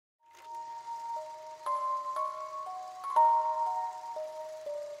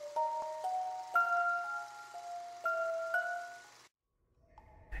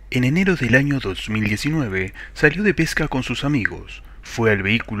En enero del año 2019 salió de pesca con sus amigos, fue al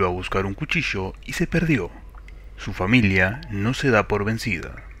vehículo a buscar un cuchillo y se perdió. Su familia no se da por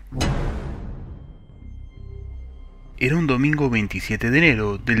vencida. Era un domingo 27 de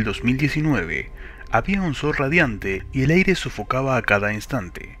enero del 2019. Había un sol radiante y el aire sofocaba a cada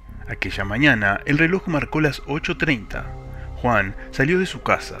instante. Aquella mañana el reloj marcó las 8:30. Juan salió de su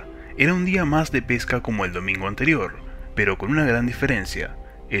casa. Era un día más de pesca como el domingo anterior, pero con una gran diferencia.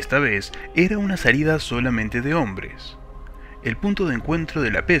 Esta vez era una salida solamente de hombres. El punto de encuentro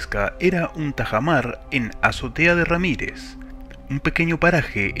de la pesca era un tajamar en Azotea de Ramírez, un pequeño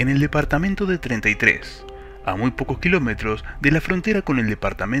paraje en el departamento de 33, a muy pocos kilómetros de la frontera con el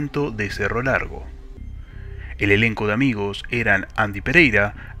departamento de Cerro Largo. El elenco de amigos eran Andy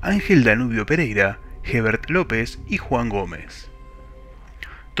Pereira, Ángel Danubio Pereira, Hebert López y Juan Gómez.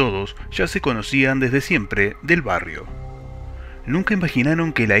 Todos ya se conocían desde siempre del barrio. Nunca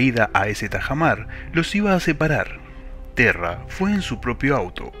imaginaron que la ida a ese tajamar los iba a separar. Terra fue en su propio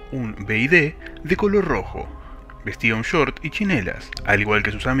auto, un BYD de color rojo. Vestía un short y chinelas, al igual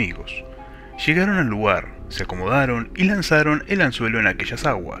que sus amigos. Llegaron al lugar, se acomodaron y lanzaron el anzuelo en aquellas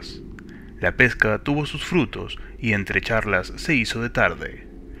aguas. La pesca tuvo sus frutos y entre charlas se hizo de tarde.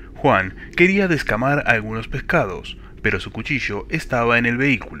 Juan quería descamar algunos pescados, pero su cuchillo estaba en el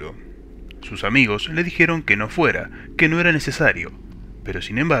vehículo. Sus amigos le dijeron que no fuera, que no era necesario, pero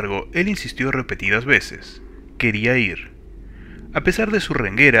sin embargo él insistió repetidas veces. Quería ir. A pesar de su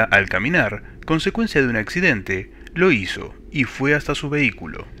renguera al caminar, consecuencia de un accidente, lo hizo y fue hasta su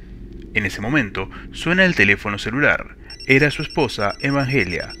vehículo. En ese momento suena el teléfono celular. Era su esposa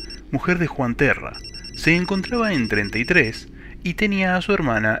Evangelia, mujer de Juan Terra. Se encontraba en 33 y tenía a su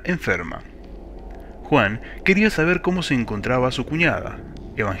hermana enferma. Juan quería saber cómo se encontraba su cuñada.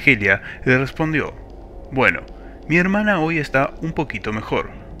 Evangelia le respondió: «Bueno, mi hermana hoy está un poquito mejor.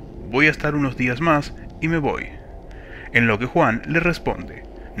 Voy a estar unos días más y me voy». En lo que Juan le responde: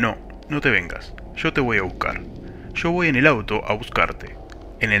 «No, no te vengas, yo te voy a buscar. Yo voy en el auto a buscarte».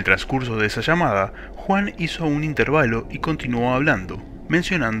 En el transcurso de esa llamada, Juan hizo un intervalo y continuó hablando,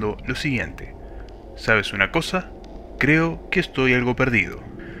 mencionando lo siguiente: «¿Sabes una cosa? Creo que estoy algo perdido».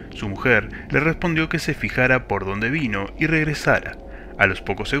 Su mujer le respondió que se fijara por dónde vino y regresara. A los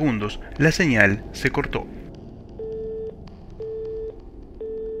pocos segundos, la señal se cortó.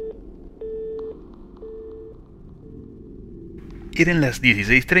 Eran las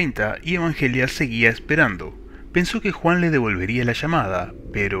 16:30 y Evangelia seguía esperando. Pensó que Juan le devolvería la llamada,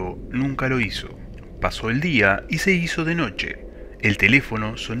 pero nunca lo hizo. Pasó el día y se hizo de noche. El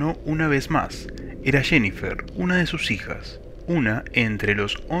teléfono sonó una vez más. Era Jennifer, una de sus hijas, una entre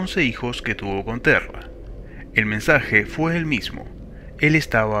los 11 hijos que tuvo con Terra. El mensaje fue el mismo. Él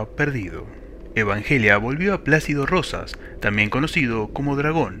estaba perdido. Evangelia volvió a Plácido Rosas, también conocido como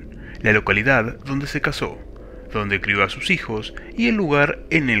Dragón, la localidad donde se casó, donde crió a sus hijos y el lugar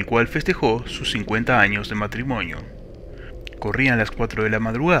en el cual festejó sus 50 años de matrimonio. Corrían las 4 de la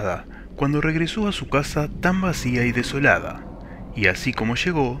madrugada, cuando regresó a su casa tan vacía y desolada, y así como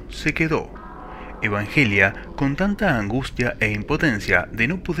llegó, se quedó. Evangelia, con tanta angustia e impotencia de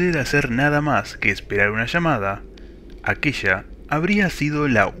no poder hacer nada más que esperar una llamada, aquella habría sido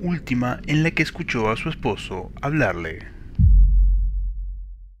la última en la que escuchó a su esposo hablarle.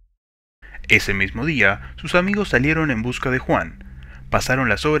 Ese mismo día, sus amigos salieron en busca de Juan. Pasaron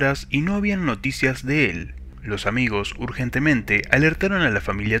las horas y no habían noticias de él. Los amigos urgentemente alertaron a la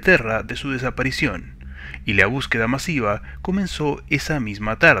familia Terra de su desaparición, y la búsqueda masiva comenzó esa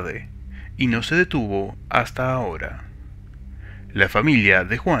misma tarde, y no se detuvo hasta ahora. La familia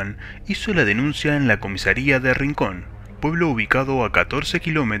de Juan hizo la denuncia en la comisaría de Rincón, pueblo ubicado a 14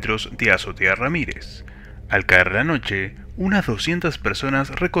 kilómetros de Azotea Ramírez. Al caer la noche, unas 200 personas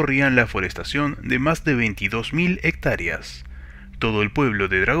recorrían la forestación de más de 22.000 hectáreas. Todo el pueblo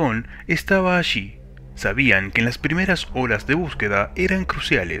de Dragón estaba allí. Sabían que en las primeras horas de búsqueda eran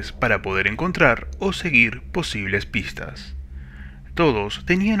cruciales para poder encontrar o seguir posibles pistas. Todos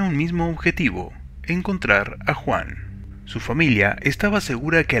tenían un mismo objetivo: encontrar a Juan. Su familia estaba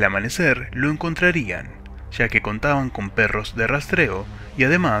segura que al amanecer lo encontrarían, ya que contaban con perros de rastreo y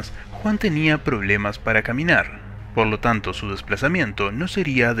además Juan tenía problemas para caminar, por lo tanto su desplazamiento no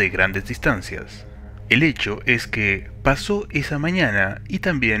sería de grandes distancias. El hecho es que pasó esa mañana y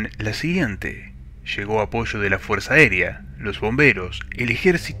también la siguiente. Llegó apoyo de la Fuerza Aérea, los bomberos, el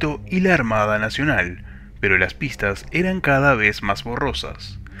Ejército y la Armada Nacional, pero las pistas eran cada vez más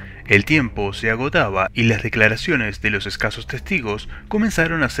borrosas. El tiempo se agotaba y las declaraciones de los escasos testigos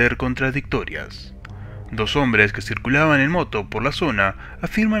comenzaron a ser contradictorias. Dos hombres que circulaban en moto por la zona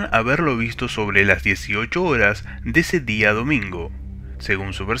afirman haberlo visto sobre las 18 horas de ese día domingo.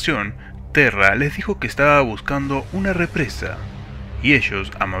 Según su versión, Terra les dijo que estaba buscando una represa, y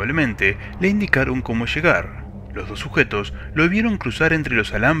ellos, amablemente, le indicaron cómo llegar. Los dos sujetos lo vieron cruzar entre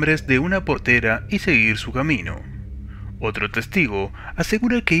los alambres de una portera y seguir su camino. Otro testigo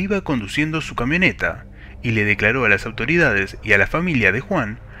asegura que iba conduciendo su camioneta, y le declaró a las autoridades y a la familia de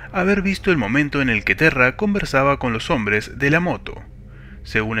Juan haber visto el momento en el que Terra conversaba con los hombres de la moto.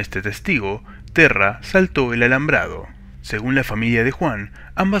 Según este testigo, Terra saltó el alambrado. Según la familia de Juan,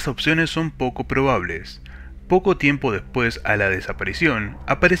 ambas opciones son poco probables. Poco tiempo después a la desaparición,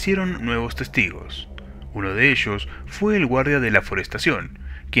 aparecieron nuevos testigos. Uno de ellos fue el guardia de la forestación,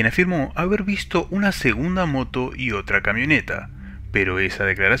 quien afirmó haber visto una segunda moto y otra camioneta, pero esa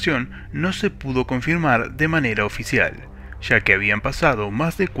declaración no se pudo confirmar de manera oficial, ya que habían pasado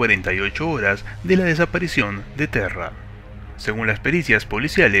más de 48 horas de la desaparición de Terra. Según las pericias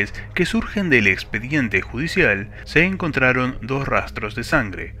policiales que surgen del expediente judicial, se encontraron 2 rastros de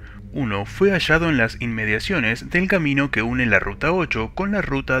sangre. Uno fue hallado en las inmediaciones del camino que une la ruta 8 con la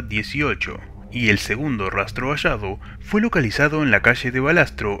ruta 18, y el segundo rastro hallado fue localizado en la calle de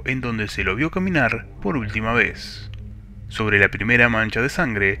Balastro, en donde se lo vio caminar por última vez. Sobre la primera mancha de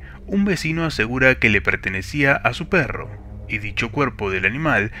sangre, un vecino asegura que le pertenecía a su perro, y dicho cuerpo del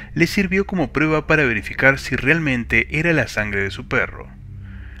animal le sirvió como prueba para verificar si realmente era la sangre de su perro.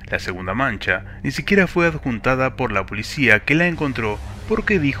 La segunda mancha ni siquiera fue adjuntada por la policía, que la encontró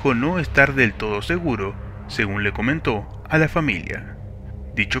porque dijo no estar del todo seguro, según le comentó a la familia.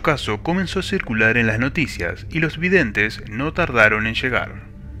 Dicho caso comenzó a circular en las noticias y los videntes no tardaron en llegar.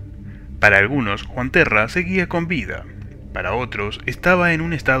 Para algunos, Juan Terra seguía con vida, para otros estaba en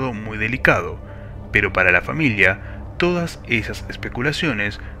un estado muy delicado, pero para la familia todas esas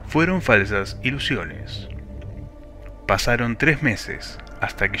especulaciones fueron falsas ilusiones. Pasaron 3 meses,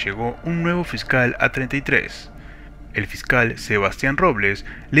 hasta que llegó un nuevo fiscal a 33. El fiscal Sebastián Robles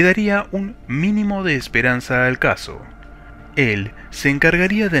le daría un mínimo de esperanza al caso. Él se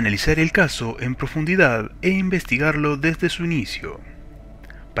encargaría de analizar el caso en profundidad e investigarlo desde su inicio.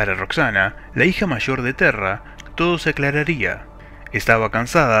 Para Roxana, la hija mayor de Terra, todo se aclararía. Estaba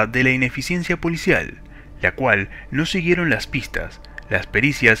cansada de la ineficiencia policial, la cual no siguieron las pistas, las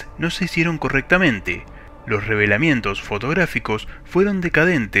pericias no se hicieron correctamente, los revelamientos fotográficos fueron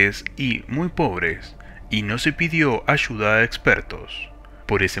decadentes y muy pobres, y no se pidió ayuda a expertos.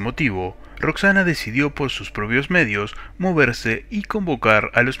 Por ese motivo, Roxana decidió por sus propios medios moverse y convocar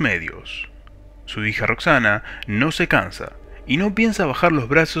a los medios. Su hija Roxana no se cansa y no piensa bajar los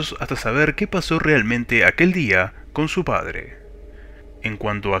brazos hasta saber qué pasó realmente aquel día con su padre. En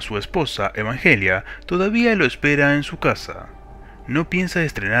cuanto a su esposa Evangelia, todavía lo espera en su casa. No piensa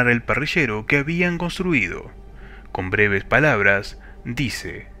estrenar el parrillero que habían construido. Con breves palabras,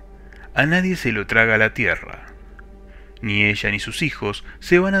 dice: a nadie se lo traga la tierra. Ni ella ni sus hijos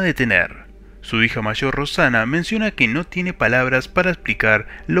se van a detener. Su hija mayor Rosana menciona que no tiene palabras para explicar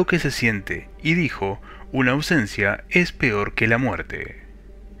lo que se siente y dijo: una ausencia es peor que la muerte.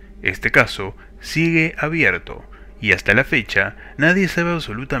 Este caso sigue abierto y hasta la fecha nadie sabe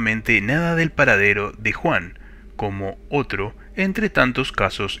absolutamente nada del paradero de Juan, como otro entre tantos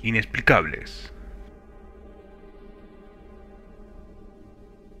casos inexplicables.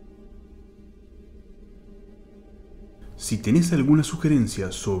 Si tenés alguna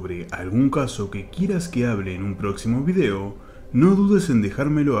sugerencia sobre algún caso que quieras que hable en un próximo video, no dudes en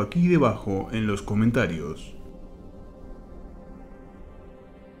dejármelo aquí debajo en los comentarios.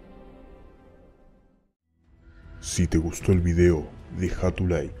 Si te gustó el video, deja tu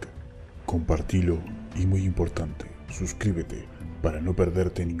like, compartilo y muy importante, suscríbete para no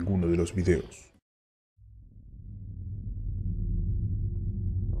perderte ninguno de los videos.